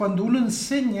Cuando uno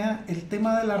enseña el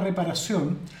tema de la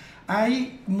reparación,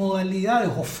 hay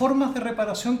modalidades o formas de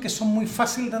reparación que son muy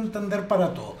fáciles de entender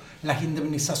para todos. Las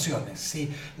indemnizaciones. Si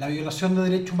la violación de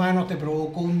derechos humanos te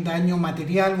provocó un daño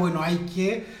material, bueno, hay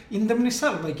que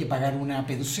indemnizarlo, hay que pagar una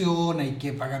pensión, hay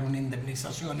que pagar una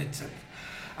indemnización, etc.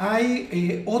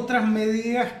 Hay otras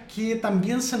medidas que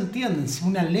también se entienden. Si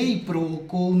una ley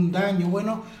provocó un daño,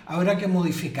 bueno, habrá que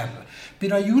modificarla.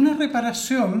 Pero hay una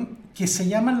reparación que se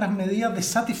llaman las medidas de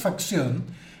satisfacción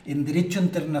en derecho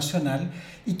internacional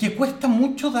y que cuesta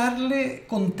mucho darle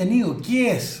contenido.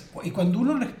 ¿Qué es? Y cuando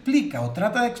uno lo explica o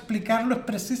trata de explicarlo es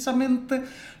precisamente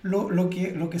lo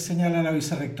que señala la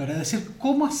vicerrectora. Es decir,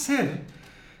 cómo hacer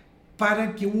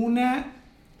para que una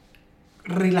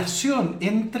relación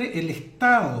entre el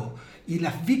Estado y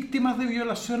las víctimas de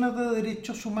violaciones de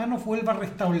derechos humanos vuelva a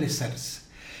restablecerse.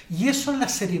 Y eso en la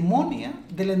ceremonia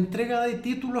de la entrega de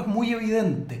títulos es muy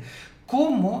evidente.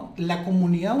 Cómo la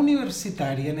comunidad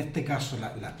universitaria, en este caso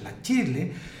la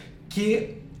Chile,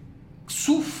 que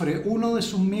sufre uno de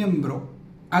sus miembros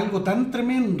algo tan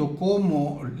tremendo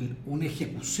como una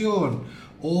ejecución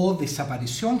o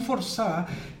desaparición forzada,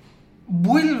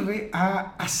 vuelve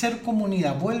a hacer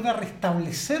comunidad, vuelve a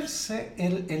restablecerse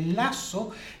el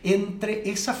lazo entre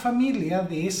esa familia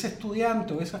de ese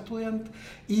estudiante o esa estudiante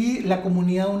y la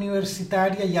comunidad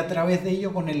universitaria y a través de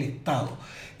ello con el Estado.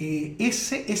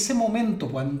 Ese momento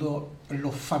cuando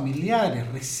los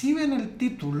familiares reciben el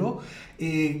título,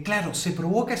 claro, se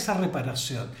provoca esa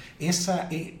reparación,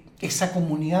 esa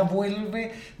comunidad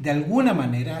vuelve de alguna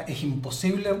manera. Es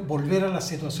imposible volver a la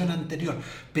situación anterior,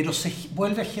 pero se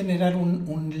vuelve a generar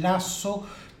un lazo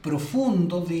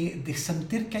profundo de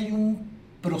sentir que hay un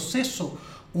proceso,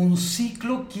 un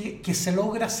ciclo que se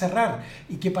logra cerrar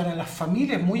y que para las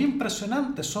familias es muy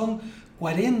impresionante. Son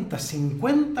 40,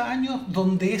 50 años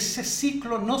donde ese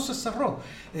ciclo no se cerró.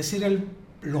 Es decir,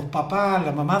 los papás,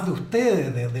 las mamás de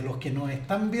ustedes, de los que nos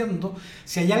están viendo,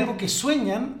 si hay algo que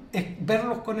sueñan es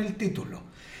verlos con el título,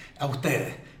 a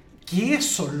ustedes. Que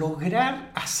eso,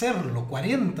 lograr hacerlo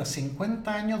 40,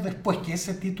 50 años después, que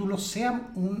ese título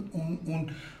sea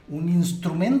un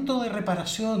instrumento de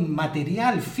reparación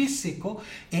material, físico,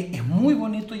 es muy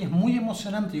bonito y es muy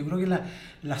emocionante. Yo creo que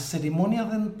las ceremonias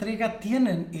de entrega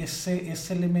tienen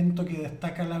ese elemento que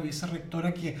destaca la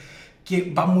vicerrectora, que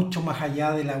va mucho más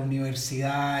allá de la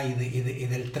universidad y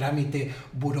del trámite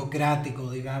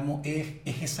burocrático, digamos.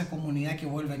 Es esa comunidad que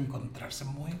vuelve a encontrarse.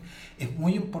 Es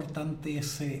muy importante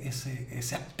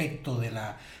ese aspecto de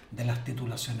las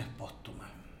titulaciones póstumas.